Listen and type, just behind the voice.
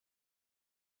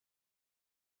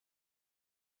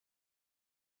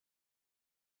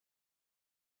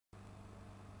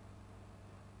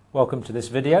Welcome to this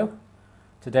video.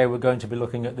 Today we're going to be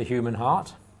looking at the human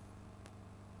heart.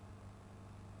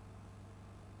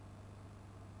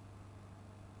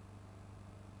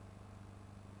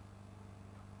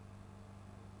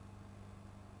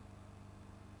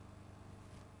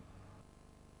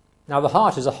 Now the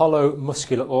heart is a hollow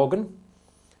muscular organ.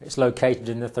 It's located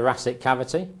in the thoracic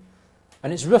cavity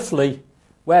and it's roughly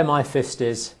where my fist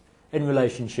is in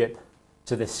relationship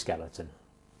to this skeleton.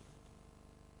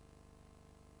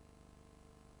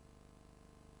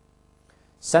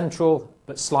 Central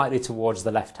but slightly towards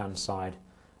the left hand side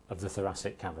of the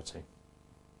thoracic cavity.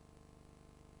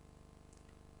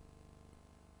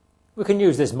 We can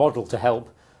use this model to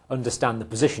help understand the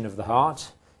position of the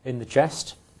heart in the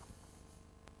chest.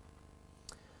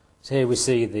 So here we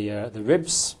see the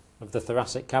ribs of the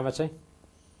thoracic cavity,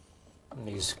 and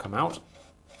these come out.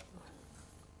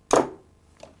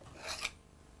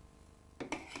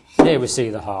 And here we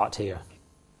see the heart here.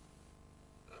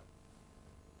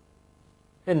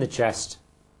 In the chest,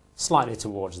 slightly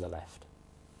towards the left.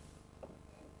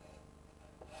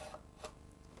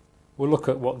 We'll look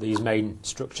at what these main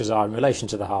structures are in relation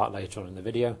to the heart later on in the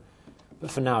video, but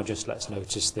for now just let's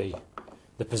notice the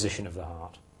position of the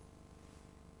heart.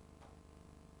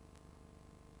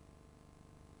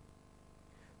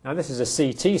 Now this is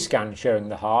a CT scan showing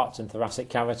the heart and thoracic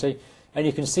cavity, and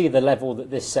you can see the level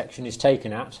that this section is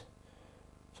taken at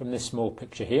from this small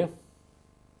picture here.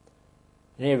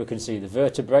 And here we can see the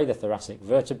vertebrae, the thoracic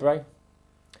vertebrae,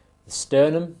 the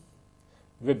sternum,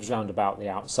 ribs round about the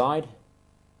outside.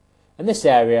 And this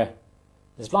area,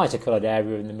 this lighter coloured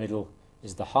area in the middle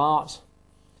is the heart,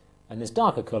 and these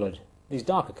darker coloured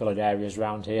areas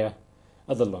round here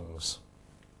are the lungs.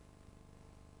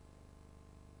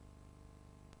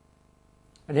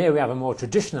 And here we have a more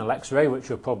traditional X-ray, which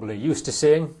you're probably used to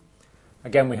seeing.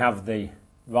 Again, we have the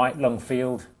right lung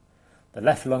field, the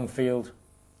left lung field,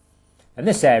 and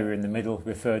this area in the middle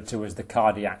referred to as the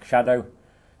cardiac shadow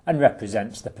and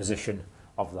represents the position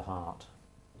of the heart.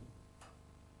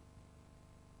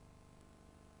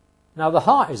 Now the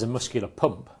heart is a muscular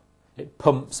pump. It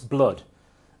pumps blood.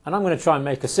 And I'm going to try and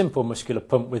make a simple muscular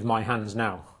pump with my hands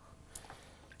now.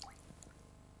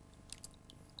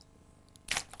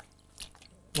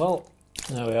 Well,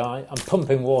 there we are. I'm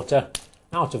pumping water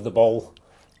out of the bowl.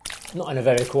 Not in a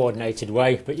very coordinated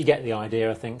way, but you get the idea,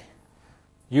 I think.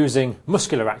 Using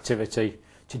muscular activity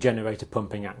to generate a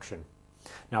pumping action.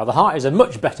 Now the heart is a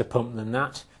much better pump than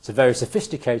that. It's a very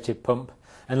sophisticated pump,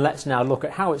 and let's now look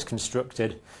at how it's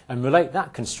constructed and relate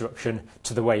that construction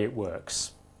to the way it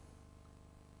works.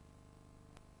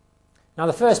 Now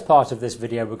the first part of this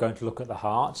video we're going to look at the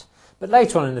heart, but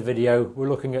later on in the video we're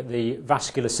looking at the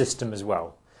vascular system as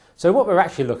well. So what we're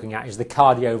actually looking at is the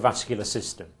cardiovascular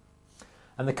system.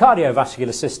 And the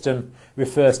cardiovascular system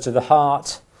refers to the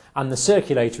heart and the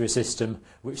circulatory system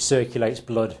which circulates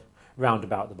blood round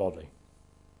about the body.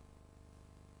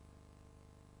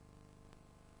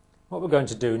 What we're going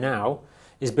to do now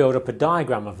is build up a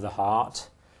diagram of the heart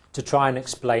to try and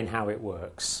explain how it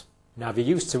works. Now if you're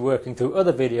used to working through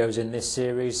other videos in this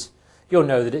series, you'll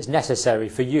know that it's necessary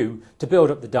for you to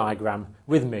build up the diagram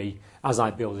with me as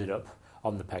I build it up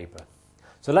on the paper.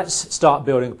 So let's start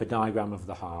building up a diagram of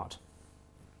the heart.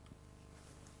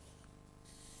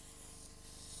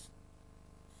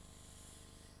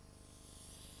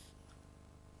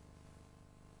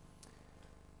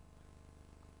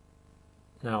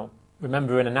 Now,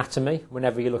 remember in anatomy,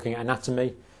 whenever you're looking at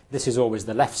anatomy, this is always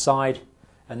the left side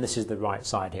and this is the right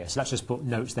side here. So let's just put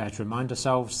notes there to remind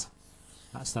ourselves.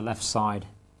 That's the left side,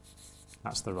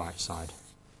 that's the right side.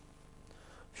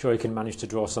 I'm sure you can manage to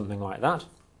draw something like that.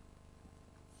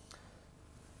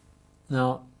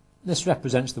 Now, this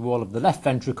represents the wall of the left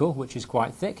ventricle, which is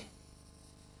quite thick,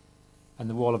 and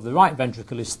the wall of the right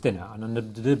ventricle is thinner, and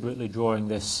I'm deliberately drawing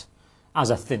this as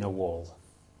a thinner wall.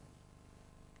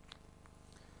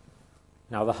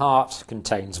 Now the heart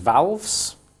contains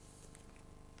valves.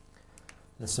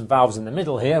 There's some valves in the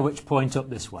middle here which point up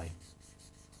this way,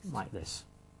 like this.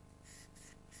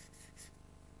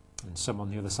 And some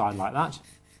on the other side like that.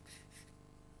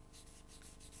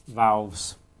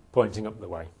 Valves pointing up the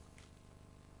way.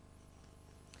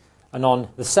 And on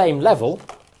the same level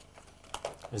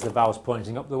as the valves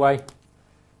pointing up the way,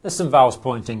 there's some valves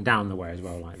pointing down the way as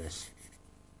well, like this.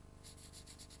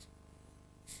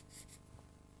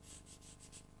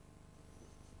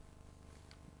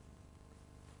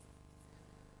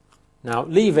 Now,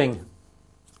 leaving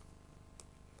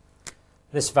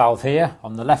this valve here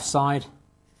on the left side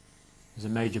is a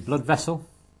major blood vessel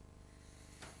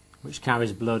which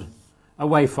carries blood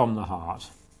away from the heart.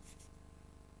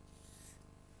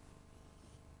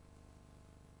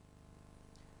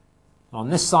 On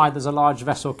this side there's a large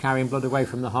vessel carrying blood away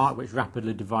from the heart, which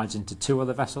rapidly divides into two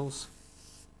other vessels.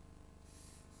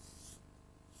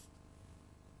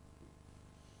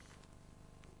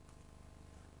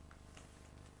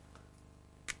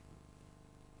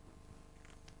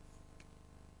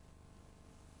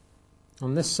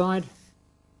 On this side,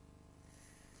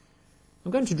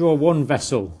 I'm going to draw one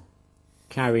vessel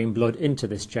carrying blood into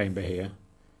this chamber here.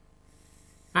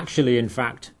 Actually, in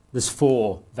fact, there's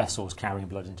 4 vessels carrying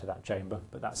blood into that chamber,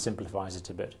 but that simplifies it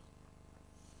a bit.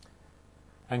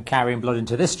 And carrying blood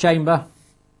into this chamber,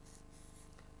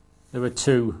 there are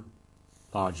 2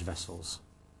 large vessels.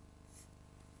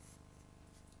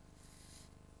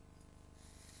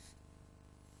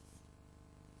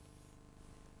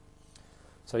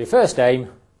 So your first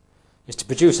aim is to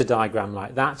produce a diagram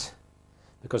like that,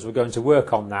 because we're going to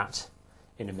work on that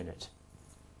in a minute.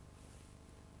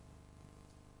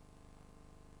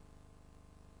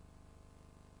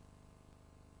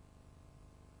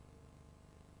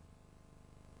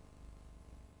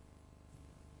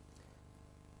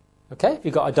 Okay, if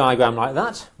you've got a diagram like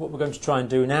that, what we're going to try and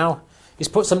do now is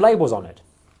put some labels on it.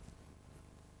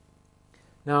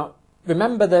 Now,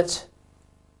 remember that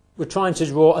we're trying to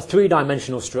draw a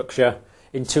 3-dimensional structure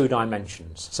in 2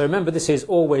 dimensions. So remember, this is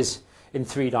always in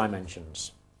 3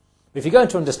 dimensions. If you're going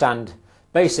to understand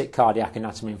basic cardiac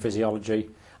anatomy and physiology,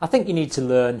 I think you need to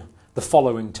learn the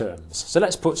following terms. So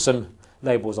let's put some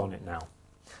labels on it now.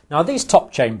 Now, these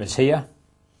top chambers here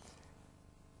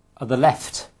are the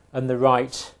left and the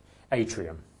right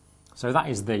atrium. So that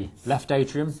is the left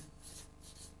atrium.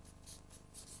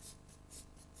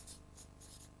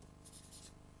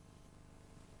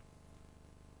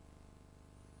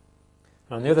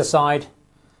 And on the other side,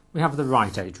 we have the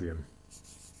right atrium.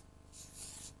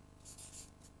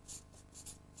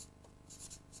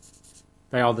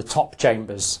 They are the top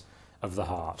chambers of the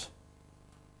heart.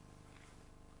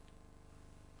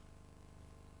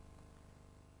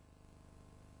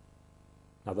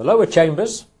 Now, the lower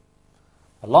chambers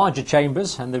are larger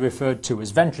chambers, and they're referred to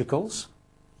as ventricles.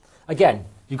 Again,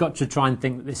 you've got to try and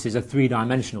think that this is a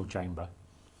 3-dimensional chamber.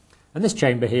 And this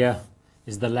chamber here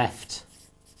is the left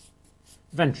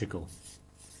ventricle.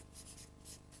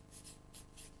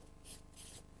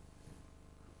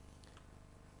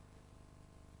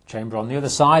 Chamber on the other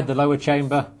side, the lower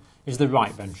chamber, is the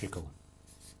right ventricle.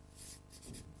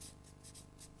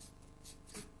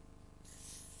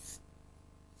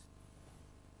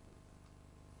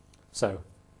 So,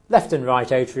 left and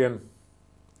right atrium,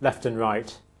 left and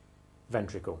right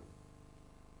ventricle.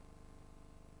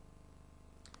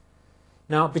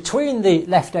 Now, between the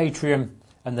left atrium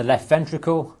and the left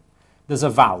ventricle, there's a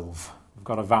valve. We've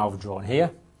got a valve drawn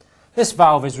here. This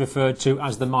valve is referred to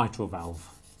as the mitral valve.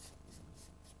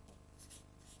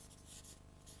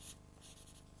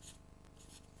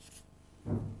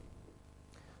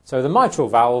 So the mitral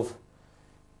valve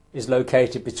is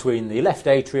located between the left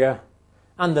atria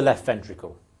and the left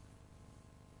ventricle.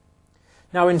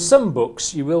 Now, in some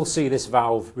books you will see this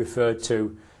valve referred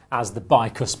to as the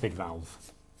bicuspid valve.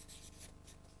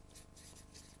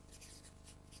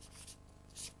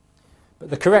 But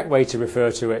the correct way to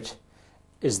refer to it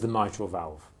is the mitral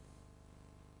valve.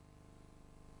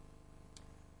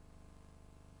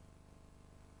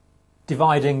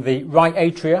 Dividing the right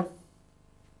atria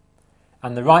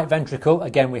and the right ventricle,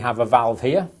 again we have a valve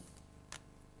here.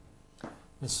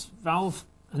 This valve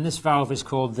is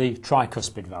called the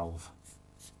tricuspid valve.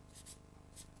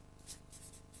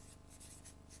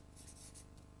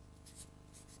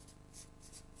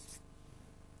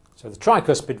 So the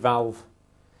tricuspid valve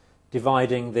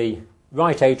dividing the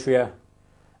right atria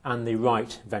and the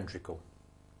right ventricle.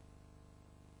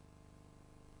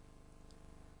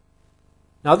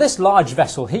 Now, this large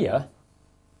vessel here,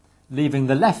 leaving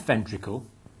the left ventricle,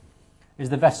 is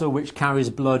the vessel which carries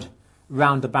blood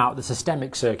round about the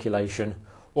systemic circulation,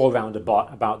 all round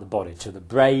about the body, to the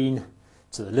brain,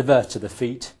 to the liver, to the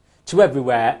feet, to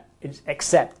everywhere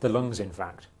except the lungs, in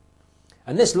fact.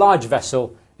 And this large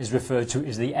vessel is referred to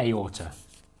as the aorta.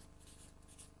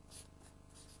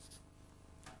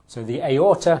 So the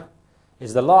aorta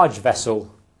is the large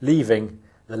vessel leaving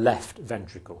the left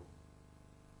ventricle.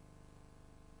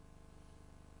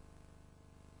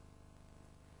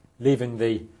 Leaving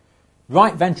the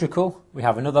right ventricle, we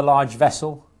have another large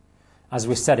vessel. As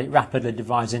we said, it rapidly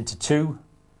divides into 2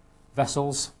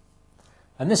 vessels.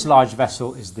 And this large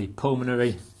vessel is the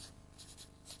pulmonary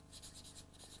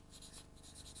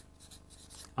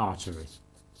artery.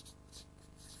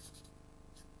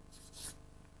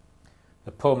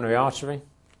 The pulmonary artery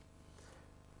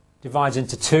divides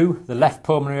into 2. The left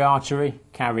pulmonary artery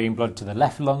carrying blood to the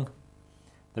left lung.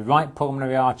 The right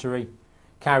pulmonary artery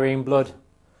carrying blood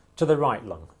to the right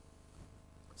lung,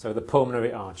 so the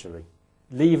pulmonary artery,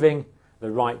 leaving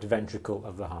the right ventricle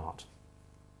of the heart.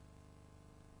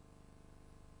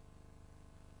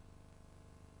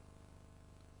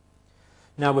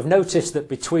 Now we've noticed that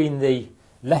between the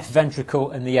left ventricle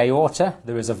and the aorta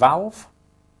there is a valve,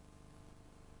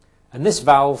 and this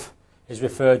valve is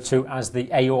referred to as the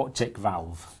aortic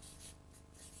valve.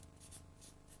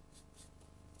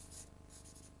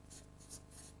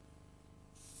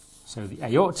 So the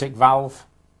aortic valve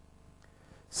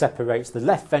separates the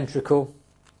left ventricle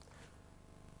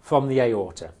from the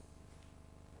aorta.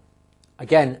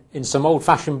 Again, in some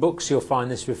old-fashioned books you'll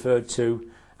find this referred to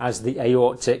as the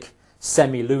aortic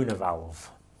semilunar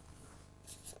valve.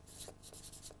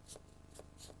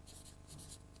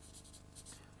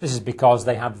 This is because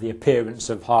they have the appearance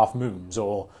of half moons,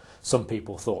 or some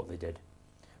people thought they did.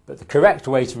 But the correct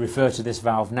way to refer to this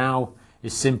valve now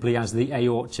is simply as the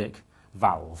aortic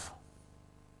valve.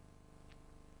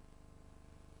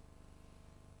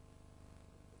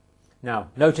 Now,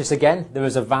 notice again there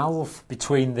is a valve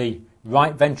between the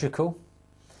right ventricle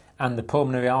and the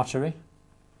pulmonary artery.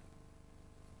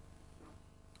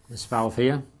 This valve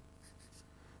here.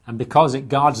 And because it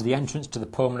guards the entrance to the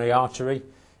pulmonary artery,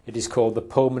 it is called the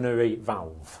pulmonary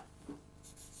valve.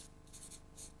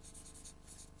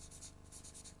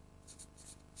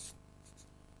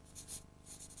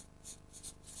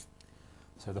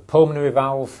 So the pulmonary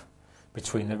valve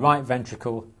between the right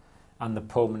ventricle and the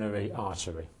pulmonary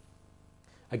artery.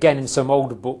 Again, in some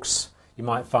older books you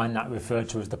might find that referred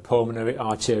to as the pulmonary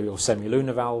arterial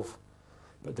semilunar valve,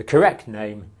 but the correct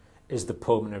name is the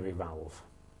pulmonary valve.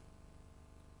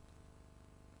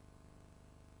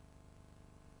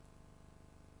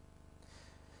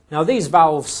 Now these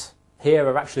valves here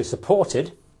are actually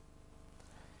supported.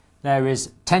 There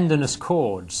is tendinous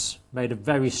cords made of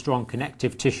very strong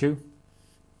connective tissue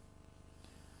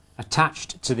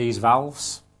attached to these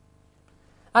valves,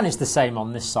 and it's the same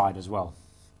on this side as well.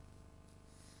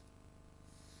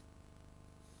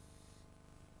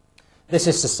 This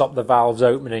is to stop the valves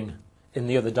opening in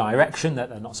the other direction that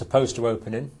they're not supposed to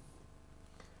open in.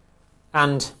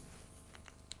 And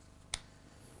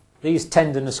these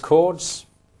tendinous cords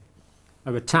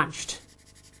are attached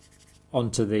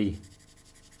onto the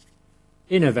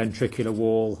inner ventricular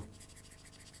wall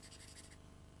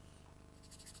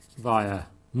via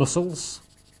muscles,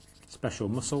 special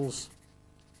muscles.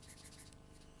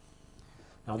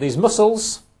 Now these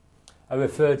muscles are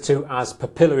referred to as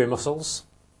papillary muscles.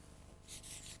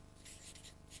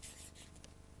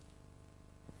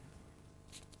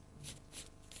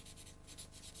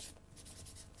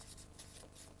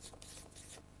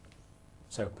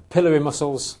 So papillary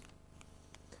muscles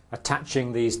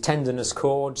attaching these tendinous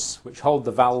cords which hold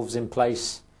the valves in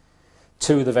place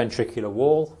to the ventricular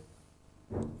wall.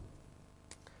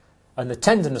 And the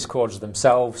tendinous cords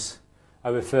themselves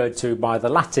are referred to by the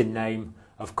Latin name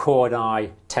of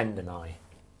chordae tendineae.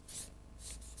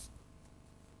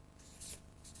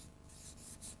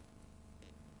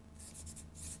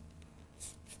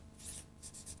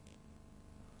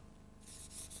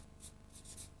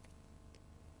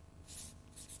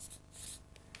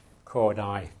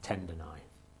 Chordae tendineae.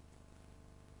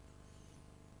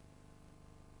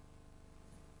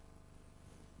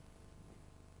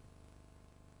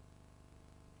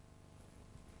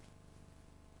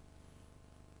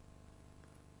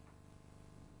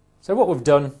 So what we've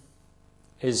done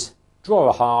is draw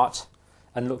a heart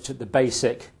and looked at the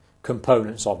basic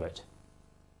components of it.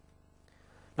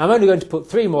 Now I'm only going to put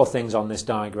 3 more things on this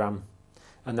diagram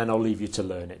and then I'll leave you to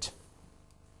learn it.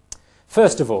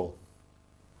 First of all,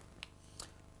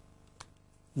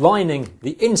 lining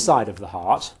the inside of the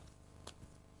heart,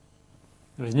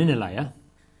 there is an inner layer.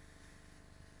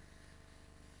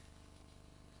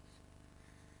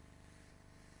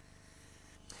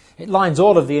 It lines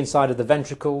all of the inside of the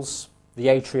ventricles, the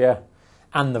atria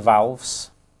and the valves.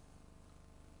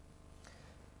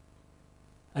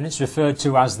 And it's referred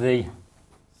to as the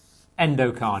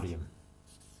endocardium.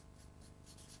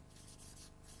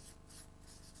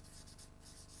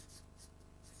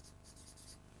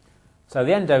 So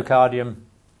the endocardium,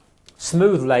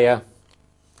 smooth layer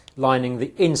lining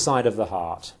the inside of the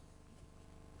heart.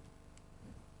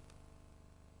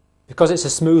 Because it's a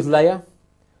smooth layer,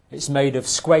 it's made of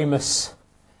squamous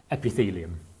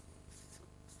epithelium.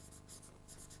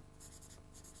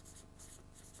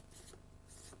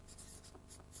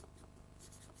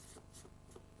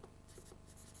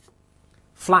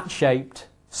 Flat-shaped,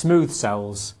 smooth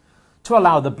cells to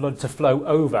allow the blood to flow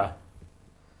over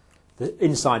the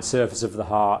inside surface of the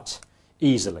heart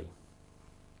easily.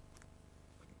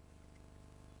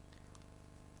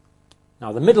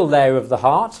 Now the middle layer of the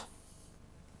heart,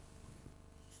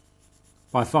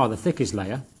 by far the thickest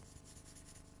layer,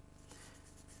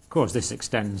 of course this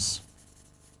extends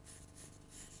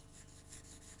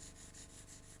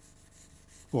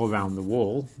all around the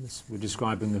wall. We're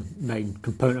describing the main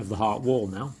component of the heart wall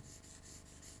now,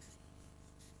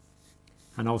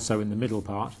 and also in the middle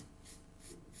part.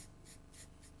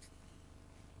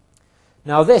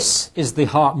 Now this is the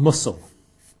heart muscle.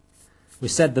 We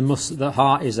said the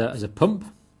heart is a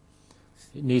pump.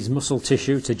 It needs muscle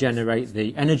tissue to generate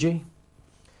the energy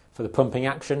for the pumping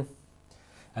action.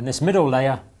 And this middle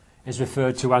layer is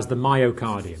referred to as the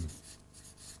myocardium.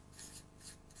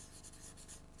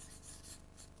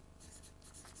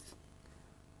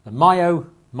 The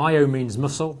myo means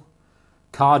muscle,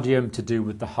 cardium to do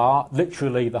with the heart,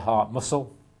 literally the heart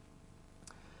muscle.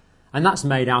 And that's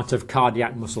made out of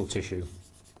cardiac muscle tissue.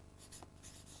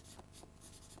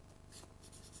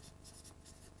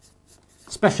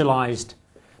 Specialised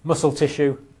muscle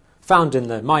tissue found in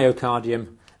the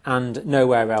myocardium and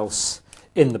nowhere else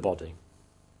in the body.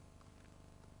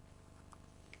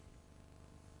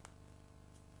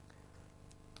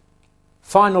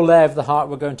 Final layer of the heart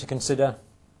we're going to consider,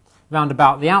 round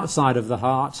about the outside of the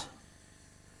heart,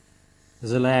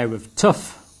 there's a layer of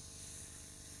tough,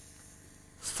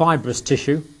 fibrous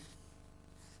tissue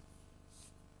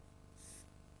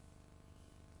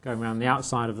going around the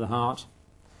outside of the heart.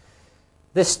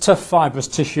 This tough fibrous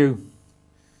tissue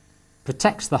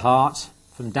protects the heart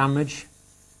from damage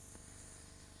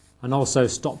and also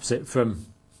stops it from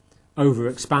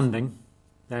overexpanding,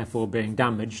 therefore being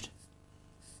damaged.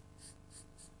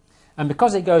 And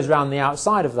because it goes around the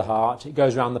outside of the heart, it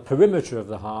goes around the perimeter of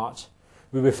the heart,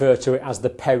 we refer to it as the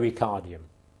pericardium.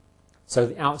 So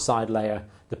the outside layer,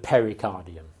 the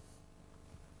pericardium.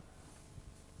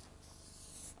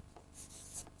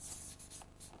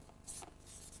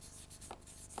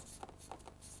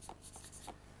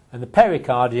 And the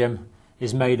pericardium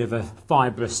is made of a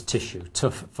fibrous tissue,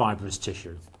 tough fibrous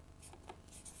tissue.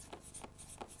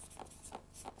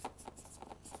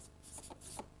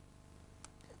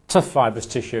 Tough fibrous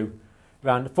tissue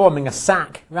forming a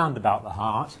sac round about the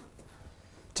heart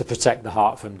to protect the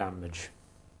heart from damage.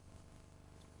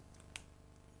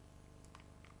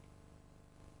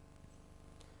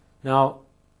 Now,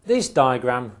 this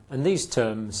diagram and these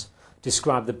terms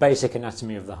describe the basic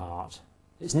anatomy of the heart.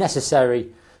 It's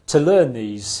necessary to learn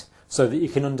these so that you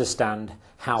can understand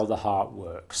how the heart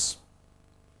works.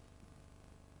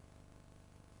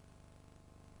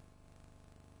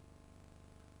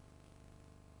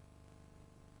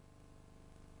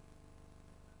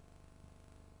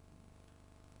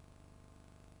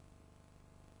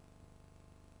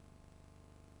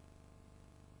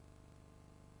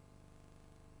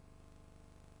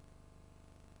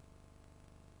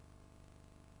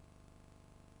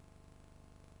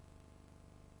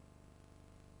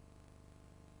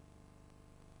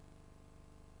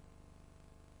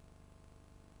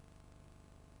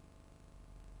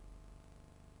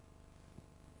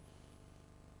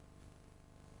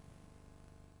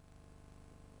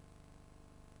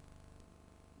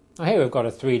 Now here we've got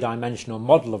a three-dimensional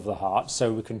model of the heart,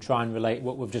 so we can try and relate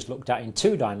what we've just looked at in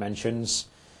 2 dimensions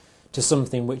to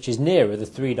something which is nearer the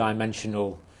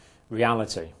three-dimensional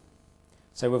reality.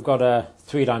 So we've got a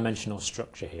three-dimensional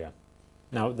structure here.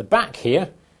 Now at the back here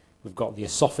we've got the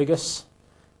esophagus,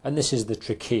 and this is the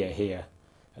trachea here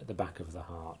at the back of the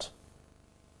heart.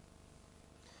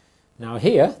 Now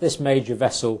here, this major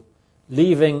vessel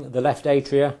leaving the left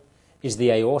atria is the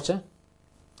aorta.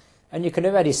 And you can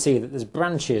already see that there's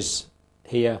branches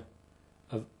here,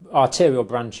 of arterial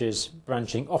branches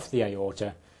branching off the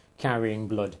aorta, carrying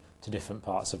blood to different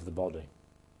parts of the body.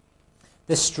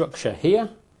 This structure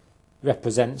here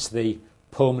represents the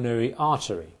pulmonary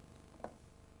artery.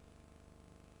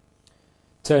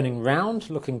 Turning round,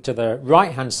 looking to the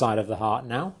right-hand side of the heart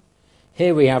now,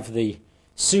 here we have the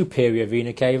superior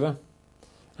vena cava,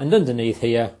 and underneath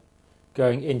here,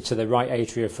 going into the right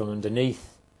atria from underneath,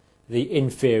 the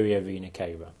inferior vena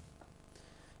cava.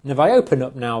 And if I open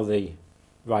up now the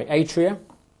right atria,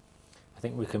 I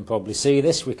think we can probably see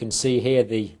this. We can see here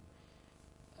the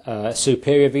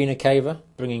superior vena cava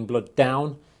bringing blood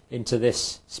down into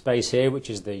this space here, which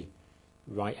is the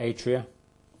right atria.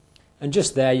 And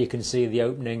just there you can see the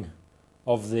opening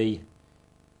of the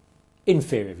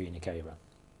inferior vena cava.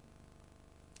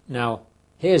 Now,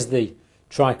 here's the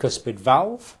tricuspid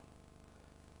valve,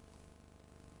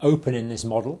 open in this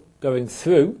model, going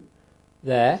through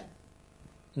there,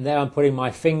 and there I'm putting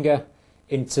my finger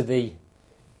into the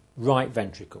right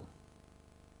ventricle.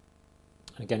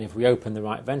 Again, if we open the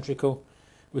right ventricle,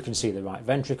 we can see the right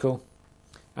ventricle,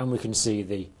 and we can see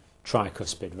the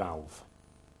tricuspid valve.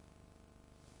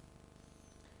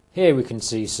 Here we can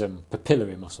see some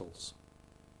papillary muscles.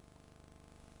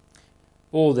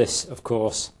 All this, of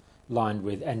course, lined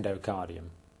with endocardium.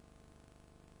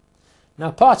 Now,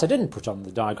 a part I didn't put on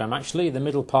the diagram actually, the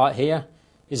middle part here,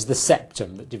 is the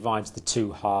septum that divides the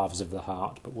two halves of the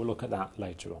heart, but we'll look at that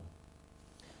later on.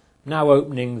 Now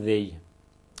opening the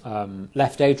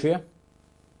left atria,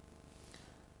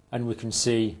 and we can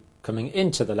see coming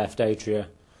into the left atria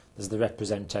there's the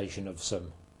representation of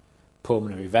some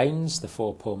pulmonary veins, the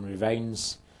 4 pulmonary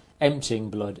veins, emptying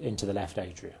blood into the left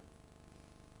atria.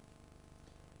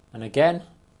 And again,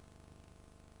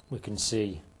 we can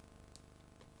see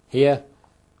here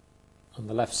on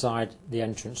the left side the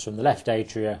entrance from the left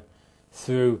atria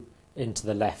through into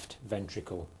the left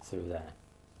ventricle through there.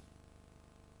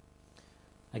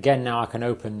 Again, now I can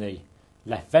open the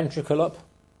left ventricle up,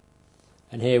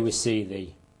 and here we see the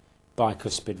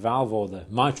bicuspid valve, or the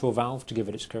mitral valve to give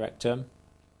it its correct term.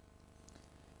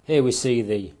 Here we see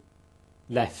the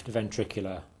left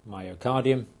ventricular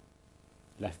myocardium,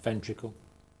 left ventricle,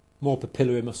 more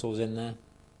papillary muscles in there.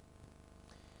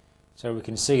 So we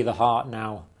can see the heart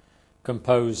now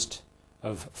composed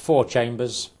of 4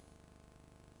 chambers: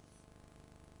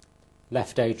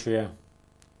 left atria,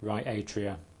 right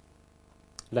atria,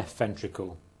 left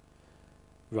ventricle,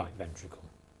 right ventricle.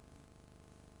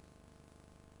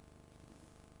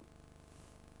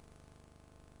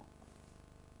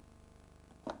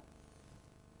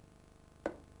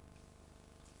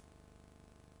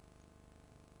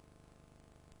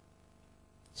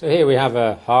 So here we have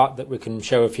a heart that we can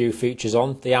show a few features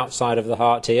on. The outside of the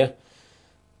heart here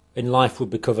in life would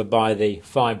be covered by the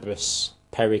fibrous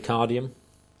pericardium.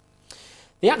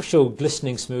 The actual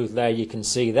glistening smooth layer you can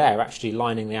see there actually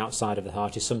lining the outside of the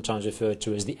heart is sometimes referred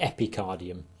to as the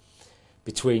epicardium,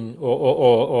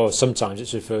 or sometimes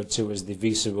it's referred to as the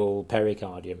visceral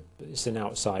pericardium. It's an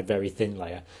outside very thin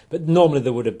layer, but normally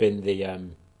there would have been the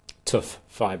tough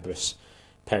fibrous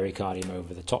pericardium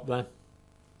over the top there.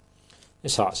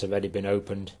 This heart's already been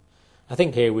opened. I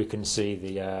think here we can see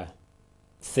the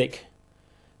thick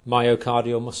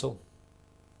myocardial muscle,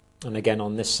 and again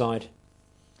on this side,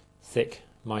 thick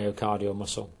myocardial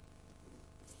muscle.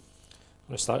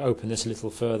 I'll start open this a little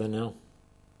further now.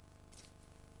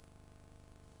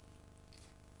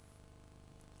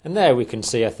 And there we can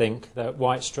see, I think, that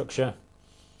white structure,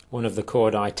 one of the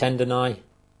chordae tendineae,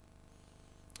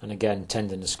 and again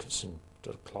tendinous, some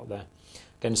clot there.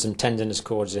 Again some tendinous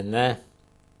cords in there,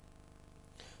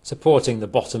 supporting the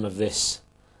bottom of this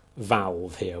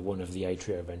valve here, one of the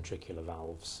atrioventricular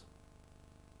valves,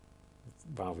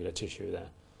 valvular tissue there,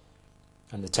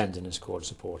 and the tendinous cord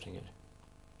supporting it.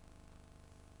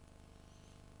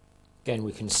 Again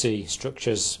we can see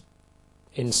structures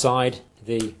inside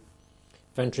the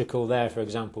ventricle there. For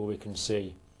example, we can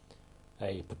see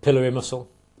a papillary muscle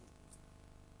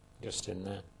just in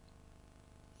there,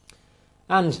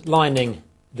 and lining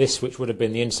this, which would have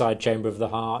been the inside chamber of the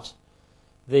heart,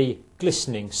 the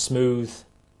glistening smooth,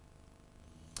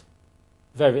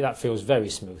 that feels very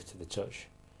smooth to the touch,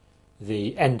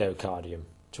 the endocardium,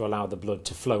 to allow the blood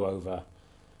to flow over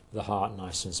the heart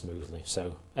nice and smoothly.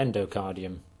 So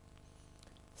endocardium,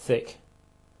 thick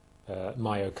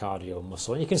myocardial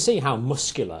muscle. And you can see how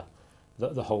muscular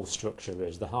the whole structure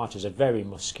is. The heart is a very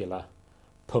muscular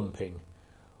pumping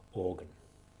organ.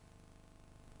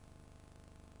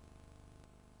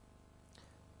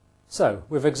 So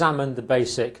we've examined the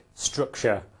basic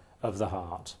structure of the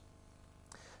heart.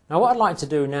 Now what I'd like to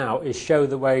do now is show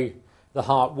the way the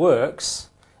heart works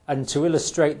and to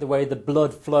illustrate the way the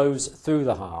blood flows through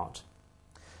the heart.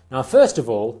 Now first of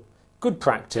all, good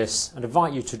practice, and I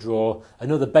invite you to draw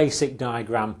another basic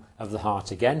diagram of the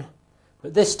heart again,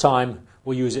 but this time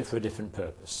we'll use it for a different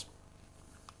purpose.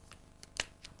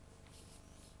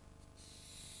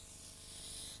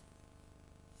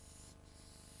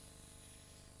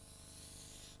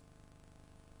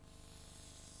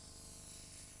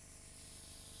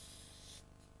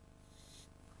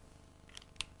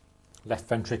 Left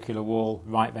ventricular wall,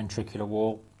 right ventricular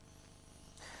wall.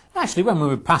 Actually, when we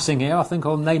were passing here, I think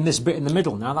I'll name this bit in the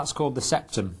middle now. That's called the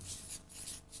septum.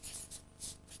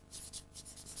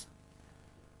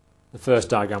 The first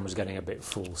diagram was getting a bit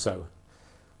full, so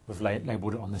we've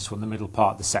labelled it on this one, the middle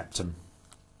part, the septum.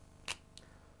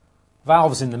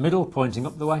 Valves in the middle, pointing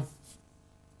up the way.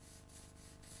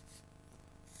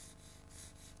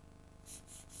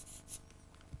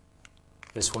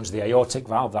 This one's the aortic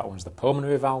valve, that one's the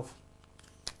pulmonary valve.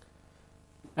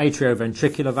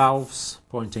 Atrioventricular valves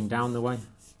pointing down the way,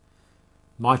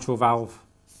 mitral valve,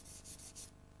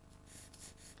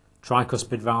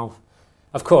 tricuspid valve,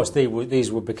 Of course,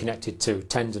 these would be connected to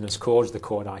tendinous cords, the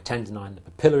chordae tendineae and the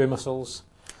papillary muscles,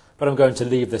 but I'm going to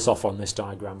leave this off on this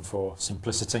diagram for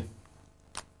simplicity.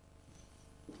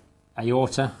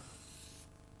 Aorta,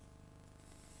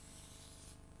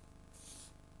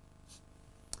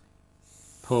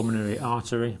 pulmonary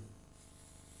artery,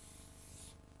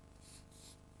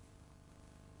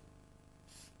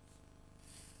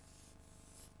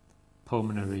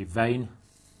 pulmonary vein.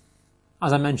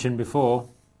 As I mentioned before,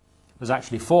 there's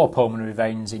actually 4 pulmonary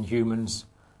veins in humans.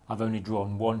 I've only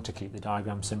drawn 1 to keep the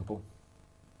diagram simple.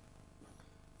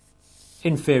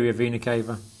 Inferior vena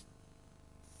cava,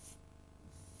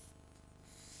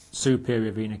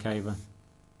 superior vena cava.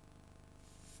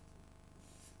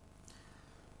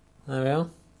 There we are.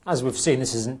 As we've seen,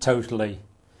 this isn't totally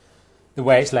the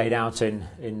way it's laid out in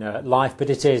life,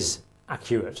 but it is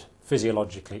accurate,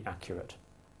 physiologically accurate.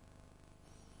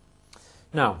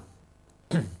 Now,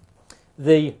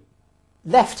 the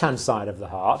left-hand side of the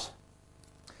heart,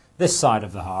 this side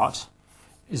of the heart,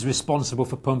 is responsible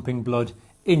for pumping blood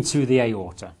into the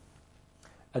aorta.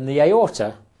 And the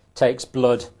aorta takes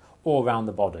blood all around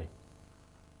the body.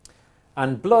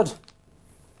 And blood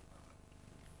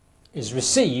is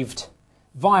received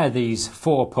via these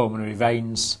 4 pulmonary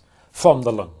veins from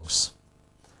the lungs.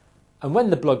 And when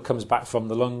the blood comes back from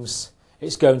the lungs,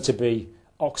 it's going to be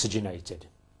oxygenated,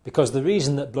 because the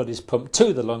reason that blood is pumped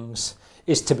to the lungs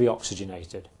is to be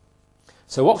oxygenated.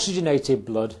 So oxygenated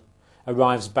blood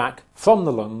arrives back from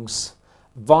the lungs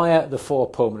via the 4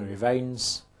 pulmonary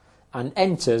veins and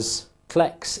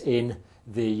collects in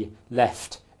the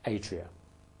left atria.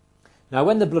 Now,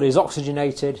 when the blood is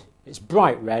oxygenated, it's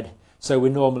bright red, so we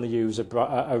normally use a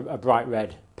bright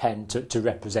red pen to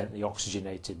represent the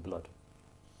oxygenated blood.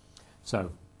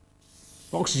 So,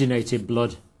 oxygenated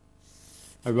blood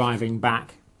arriving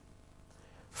back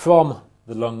from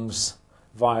the lungs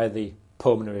via the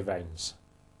pulmonary veins.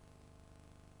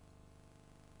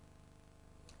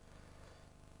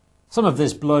 Some of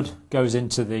this blood goes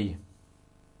into the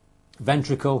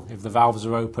ventricle if the valves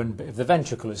are open, but if the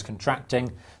ventricle is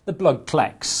contracting, the blood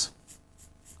collects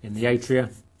in the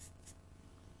atria.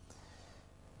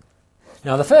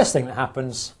 Now, the first thing that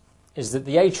happens is that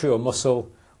the atrial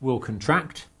muscle will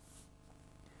contract,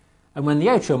 and when the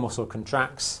atrial muscle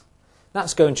contracts,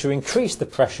 that's going to increase the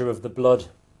pressure of the blood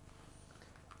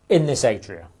in this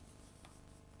atria.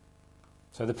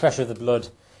 So the pressure of the blood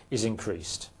is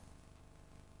increased.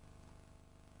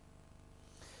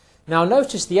 Now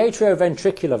notice the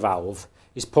atrioventricular valve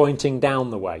is pointing down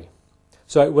the way.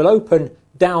 So it will open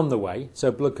down the way,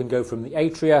 so blood can go from the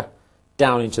atria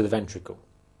down into the ventricle.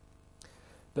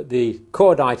 But the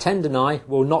chordae tendineae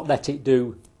will not let it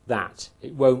do that.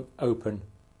 It won't open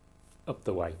up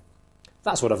the way.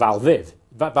 That's what a valve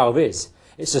is.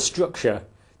 It's a structure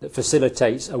that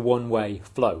facilitates a one-way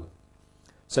flow.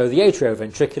 So the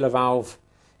atrioventricular valve,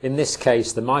 in this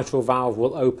case the mitral valve,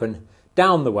 will open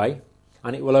down the way,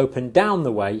 and it will open down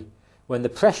the way when the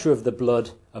pressure of the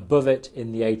blood above it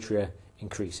in the atria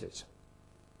increases.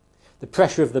 The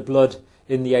pressure of the blood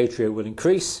in the atria will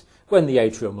increase when the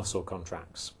atrial muscle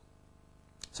contracts.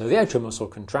 So the atrial muscle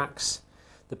contracts,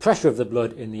 the pressure of the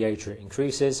blood in the atria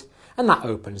increases, and that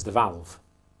opens the valve.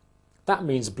 That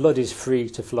means blood is free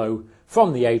to flow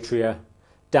from the atria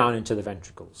down into the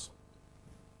ventricles.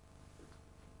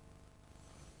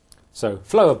 So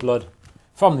flow of blood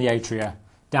from the atria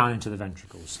down into the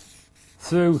ventricles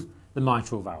through the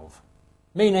mitral valve,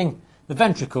 meaning the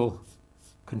ventricle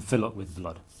can fill up with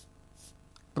blood.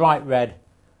 Bright red,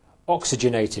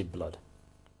 oxygenated blood.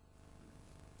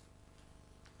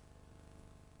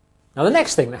 Now the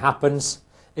next thing that happens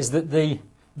is that the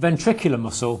ventricular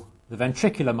muscle, the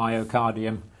ventricular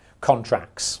myocardium,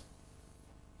 contracts.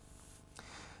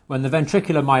 When the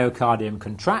ventricular myocardium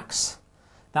contracts,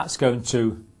 that's going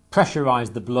to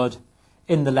pressurize the blood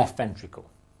in the left ventricle.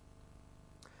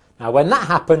 Now when that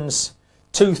happens,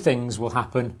 2 things will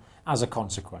happen as a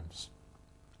consequence.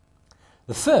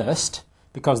 The first,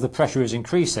 because the pressure is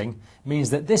increasing, means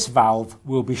that this valve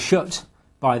will be shut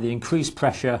by the increased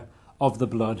pressure of the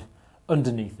blood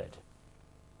underneath it.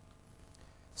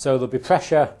 So there'll be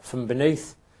pressure from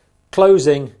beneath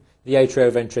closing the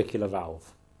atrioventricular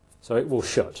valve. So it will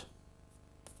shut.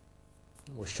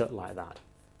 It will shut like that,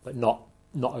 but not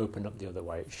open up the other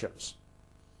way, it shuts.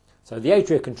 So the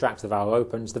atria contracts, the valve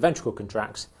opens, the ventricle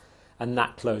contracts, and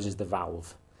that closes the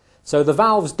valve. So the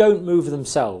valves don't move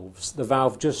themselves, the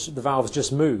valves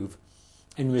just move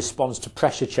in response to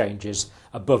pressure changes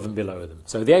above and below them.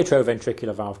 So the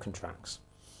atrioventricular valve contracts.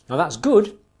 Now that's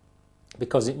good,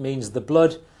 because it means the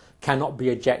blood cannot be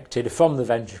ejected from the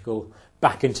ventricle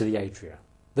back into the atria.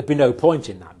 There'd be no point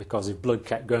in that, because if blood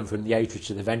kept going from the atria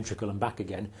to the ventricle and back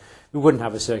again, we wouldn't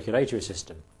have a circulatory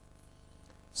system.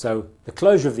 So the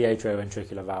closure of the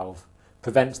atrioventricular valve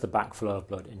prevents the backflow of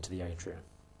blood into the atria.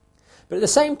 But at the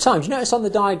same time, do you notice on the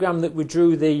diagram that we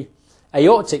drew the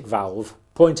aortic valve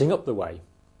pointing up the way?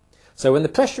 So when the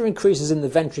pressure increases in the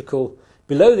ventricle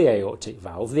below the aortic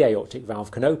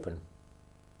valve can open.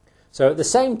 So at the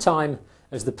same time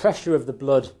as the pressure of the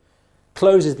blood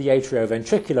closes the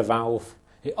atrioventricular valve,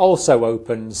 it also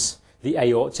opens the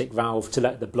aortic valve to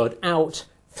let the blood out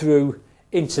through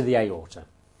into the aorta.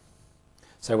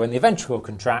 So when the ventricle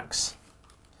contracts,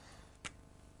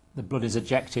 the blood is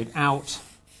ejected out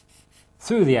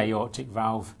through the aortic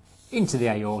valve into the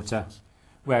aorta,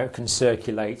 where it can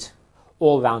circulate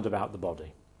all round about the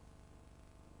body.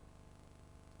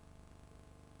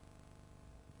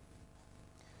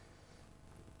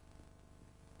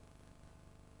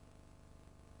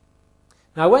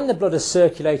 Now, when the blood has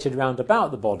circulated round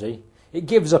about the body, it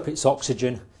gives up its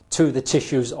oxygen to the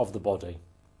tissues of the body.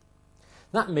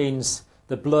 That means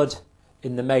the blood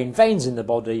in the main veins in the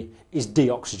body is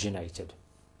deoxygenated.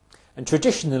 And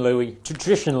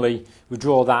traditionally we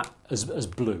draw that as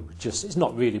blue. It's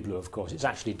not really blue, of course, it's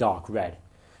actually dark red.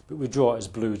 But we draw it as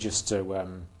blue just to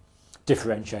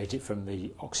differentiate it from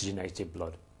the oxygenated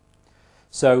blood.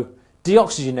 So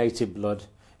deoxygenated blood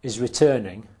is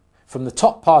returning from the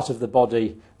top part of the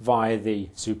body via the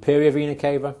superior vena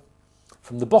cava,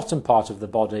 from the bottom part of the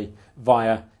body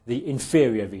via the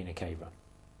inferior vena cava.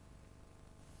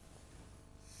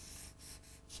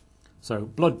 So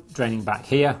blood draining back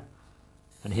here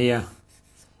and here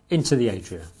into the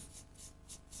atria.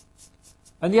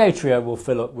 And the atria will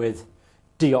fill up with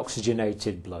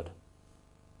deoxygenated blood.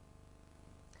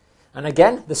 And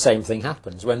again, the same thing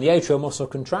happens. When the atrial muscle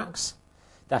contracts,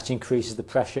 that increases the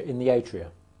pressure in the atria.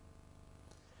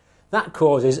 That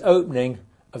causes opening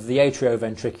of the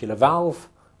atrioventricular valve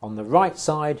on the right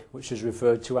side, which is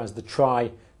referred to as the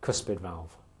tricuspid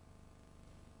valve.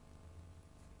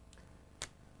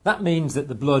 That means that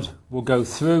the blood will go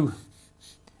through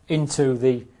into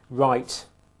the right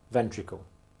ventricle.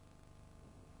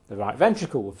 The right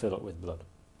ventricle will fill up with blood.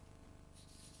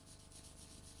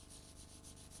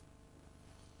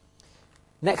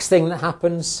 Next thing that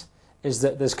happens is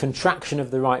that there's contraction of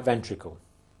the right ventricle.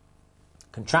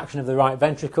 Contraction of the right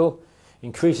ventricle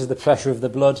increases the pressure of the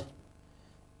blood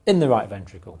in the right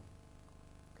ventricle.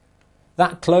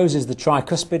 That closes the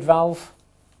tricuspid valve.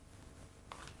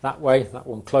 That way, that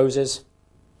one closes.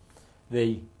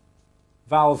 The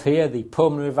valve here, the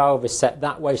pulmonary valve, is set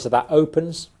that way, so that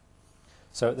opens.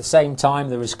 So at the same time,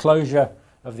 there is closure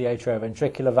of the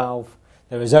atrioventricular valve.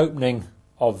 There is opening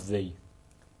of the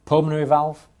pulmonary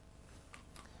valve.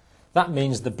 That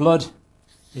means the blood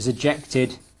is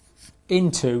ejected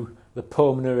into the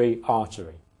pulmonary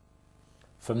artery.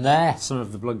 From there, some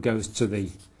of the blood goes to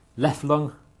the left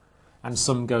lung and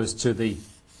some goes to the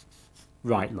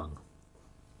right lung.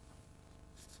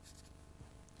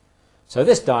 So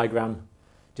this diagram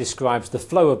describes the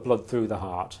flow of blood through the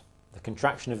heart, the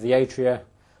contraction of the atria,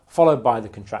 followed by the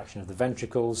contraction of the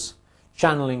ventricles,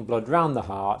 channeling blood round the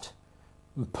heart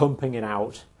and pumping it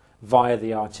out via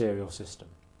the arterial system.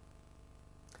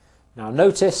 Now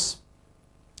notice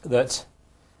that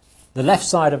the left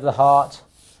side of the heart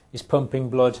is pumping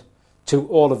blood to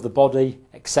all of the body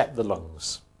except the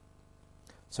lungs.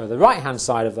 So the right hand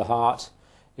side of the heart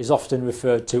is often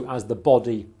referred to as the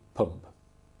body pump.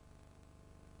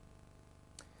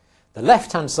 The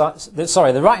right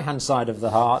hand side of the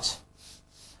heart,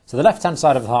 so the left hand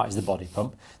side of the heart is the body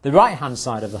pump. The right hand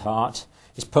side of the heart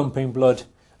is pumping blood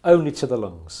only to the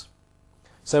lungs.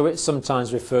 So it's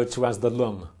sometimes referred to as the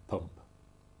lung pump.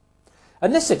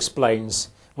 And this explains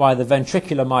why the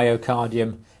ventricular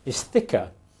myocardium is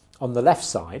thicker on the left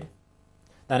side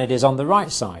than it is on the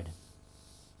right side.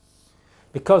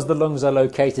 Because the lungs are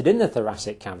located in the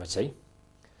thoracic cavity,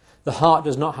 the heart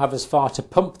does not have as far to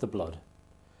pump the blood,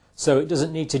 so it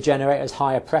doesn't need to generate as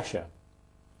high a pressure.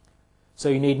 So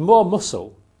you need more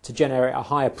muscle to generate a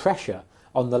higher pressure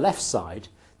on the left side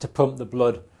to pump the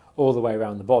blood all the way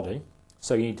around the body,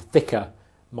 so you need thicker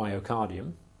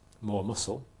myocardium, more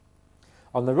muscle.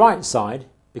 On the right side,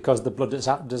 because the blood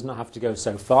does not have to go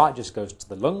so far, it just goes to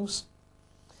the lungs.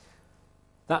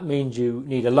 That means you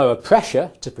need a lower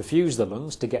pressure to perfuse the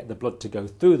lungs, to get the blood to go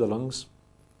through the lungs.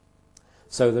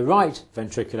 So the right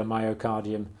ventricular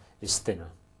myocardium is thinner.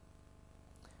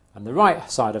 And the right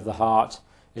side of the heart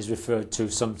is referred to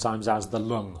sometimes as the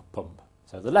lung pump.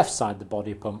 So the left side, the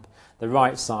body pump, the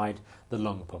right side, the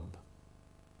lung pump.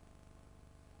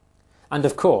 And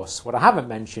of course, what I haven't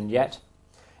mentioned yet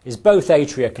is both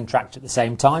atria contract at the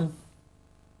same time.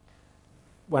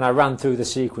 when I ran through the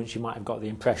sequence, you might have got the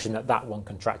impression that that one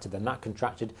contracted, then that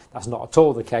contracted. That's not at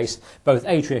all the case. Both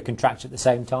atria contract at the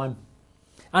same time,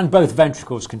 and both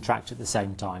ventricles contract at the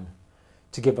same time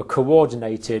to give a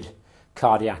coordinated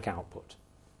cardiac output.